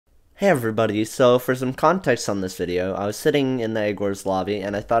Hey everybody, so for some context on this video, I was sitting in the Eggwars lobby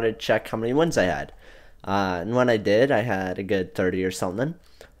and I thought I'd check how many wins I had. And when I did, I had a good 30 or something.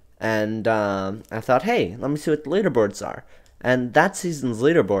 And I thought, hey, let me see what the leaderboards are. And that season's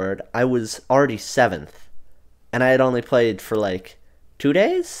leaderboard, I was already 7th. And I had only played for like 2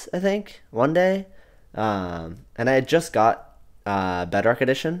 days, I think, 1 day. And I had just got Bedrock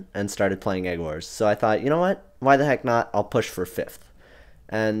Edition and started playing Egg Wars. So I thought, you know what, why the heck not, I'll push for 5th.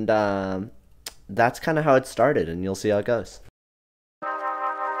 And that's kind of how it started, and you'll see how it goes.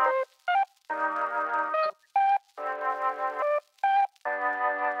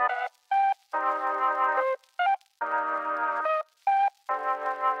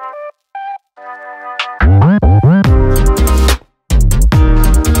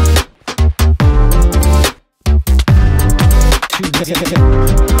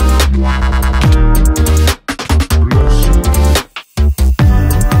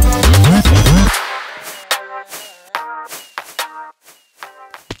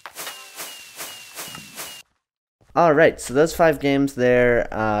 Alright, so those 5 games there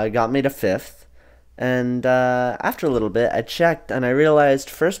got me to 5th, and after a little bit I checked and I realized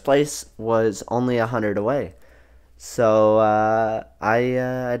first place was only 100 away. So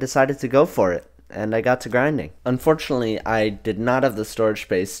I decided to go for it, and I got to grinding. Unfortunately, I did not have the storage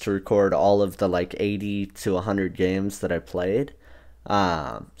space to record all of the like 80 to 100 games that I played,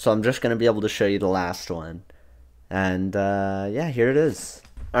 so I'm just going to be able to show you the last one. And yeah, here it is.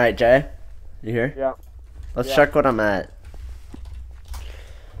 Alright, Jay, you here? Yeah. Let's check what I'm at.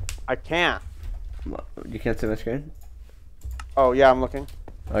 I can't. You can't see my screen? Oh, yeah, I'm looking.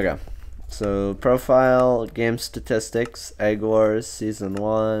 Okay. So, profile, game statistics, Egg Wars, Season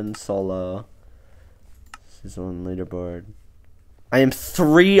 1, solo, Season 1 leaderboard. I am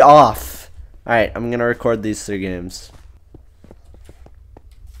 3 off! Alright, I'm gonna record these 3 games.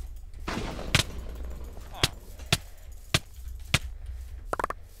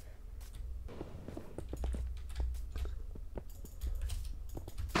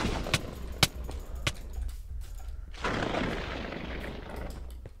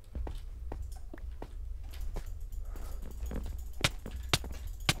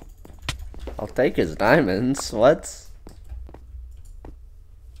 I'll take his diamonds. What?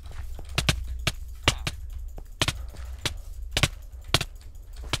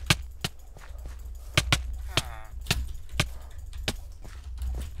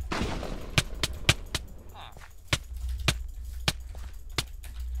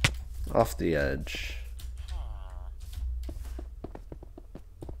 Off the edge.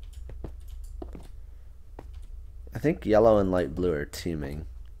 I think yellow and light blue are teaming.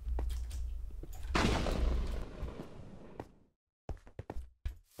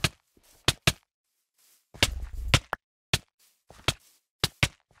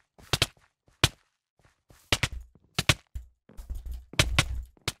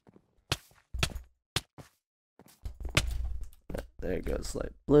 There goes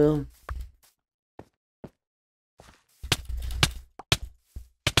light blue.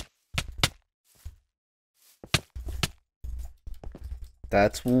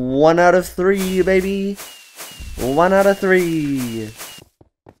 That's 1 out of 3, baby. 1 out of 3.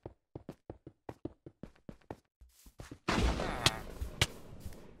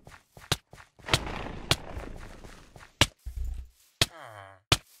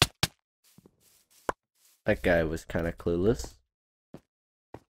 That guy was kind of clueless.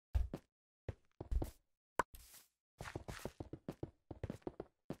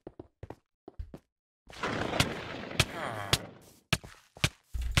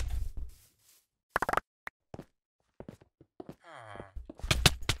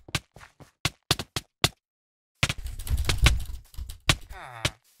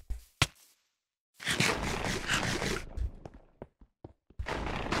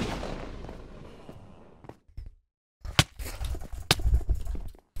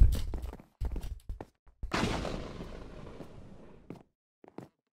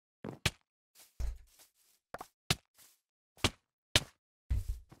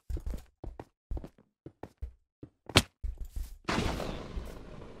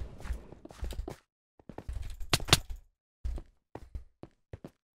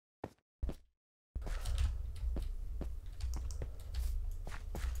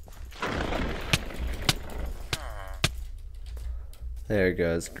 There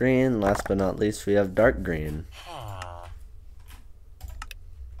goes green. Last but not least, we have dark green.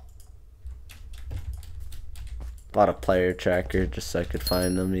 Bought a player tracker just so I could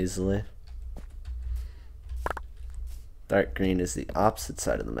find them easily. Dark green is the opposite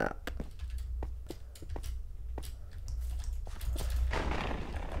side of the map.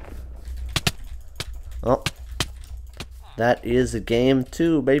 That is a game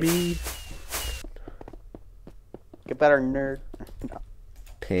 2, baby. Get better, nerd. No.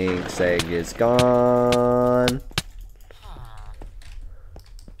 Pink's egg is gone. I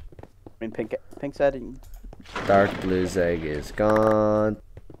mean, Pink's egg. Dark blue's egg is gone.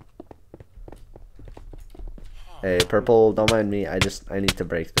 Hey, purple, don't mind me. I need to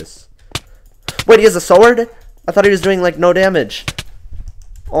break this. Wait, he has a sword? I thought he was doing, like, no damage.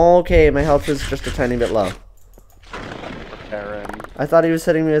 Okay, my health is just a tiny bit low. I thought he was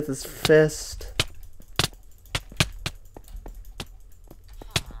hitting me with his fist.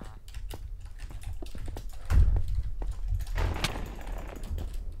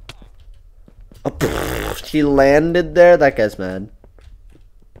 Oh, pfft, he landed there? That guy's mad.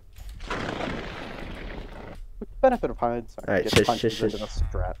 Benefit of hindsight. Alright, shush.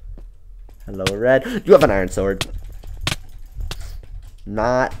 Hello, red. You have an iron sword.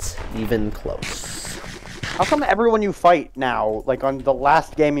 Not even close. How come everyone you fight now, like on the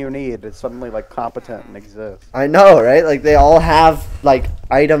last game you need, is suddenly like competent and exists? I know, right? Like they all have like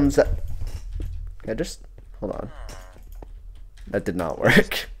items that... Yeah, just hold on. That did not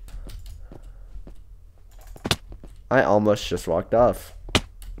work. I almost just walked off.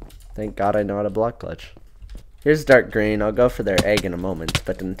 Thank God I know how to block clutch. Here's dark green. I'll go for their egg in a moment,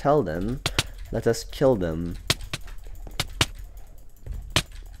 but until then, let us kill them.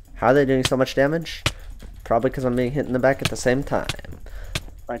 How are they doing so much damage? Probably because I'm being hit in the back at the same time.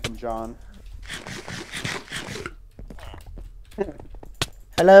 Random John.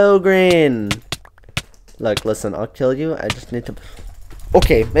 Hello, green. Look, listen, I'll kill you. I just need to...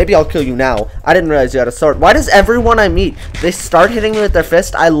 Okay, maybe I'll kill you now. I didn't realize you had a sword. Why does everyone I meet, they start hitting me with their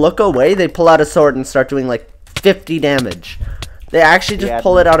fist, I look away, they pull out a sword and start doing like 50 damage. They actually just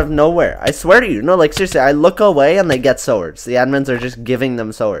pull it out of nowhere. I swear to you. No, like seriously, I look away and they get swords. The admins are just giving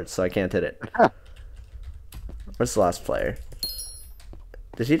them swords, so I can't hit it. Where's the last player?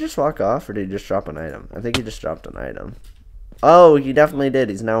 Did he just walk off or did he just drop an item? I think he just dropped an item. Oh, he definitely did.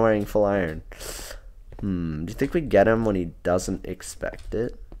 He's now wearing full iron. Do you think we get him when he doesn't expect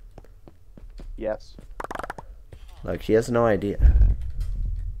it? Yes. Like, he has no idea.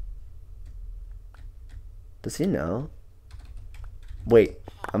 Does he know? Wait,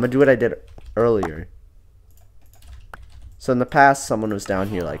 I'm gonna do what I did earlier. So in the past, someone was down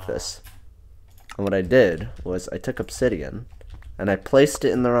here like this. And what I did was I took obsidian and I placed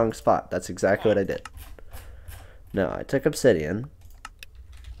it in the wrong spot. That's exactly what I did. No, I took obsidian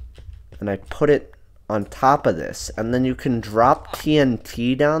and I put it on top of this, and then you can drop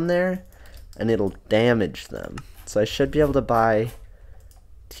TNT down there and it'll damage them. So I should be able to buy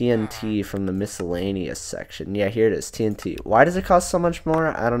TNT from the miscellaneous section. Yeah, here it is, TNT. Why does it cost so much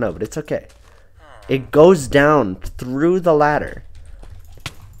more? I don't know, but it's okay. It goes down through the ladder.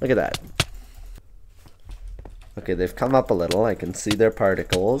 Look at that. Okay, they've come up a little. I can see their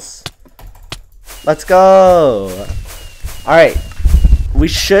particles. Let's go! Alright, we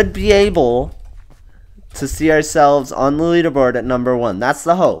should be able to see ourselves on the leaderboard at number 1. That's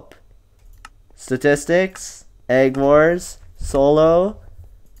the hope. Statistics, Egg Wars, solo,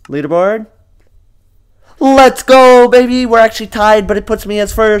 leaderboard. Let's go, baby! We're actually tied, but it puts me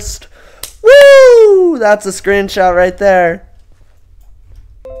as first. Woo! That's a screenshot right there.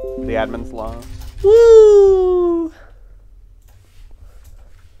 The admin's lost. Woo!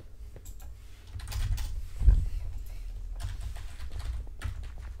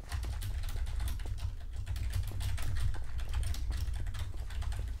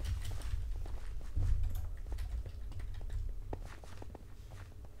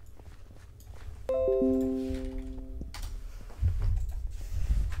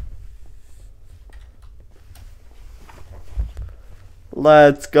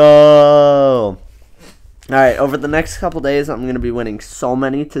 Let's go! Alright, over the next couple days, I'm going to be winning so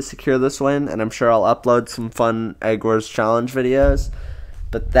many to secure this win, and I'm sure I'll upload some fun Egg Wars Challenge videos.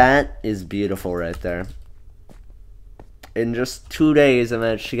 But that is beautiful right there. In just 2 days, I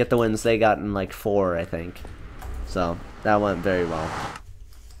managed to get the wins they got in like 4, I think. So, that went very well.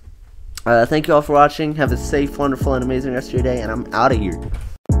 Thank you all for watching. Have a safe, wonderful, and amazing rest of your day, and I'm out of here.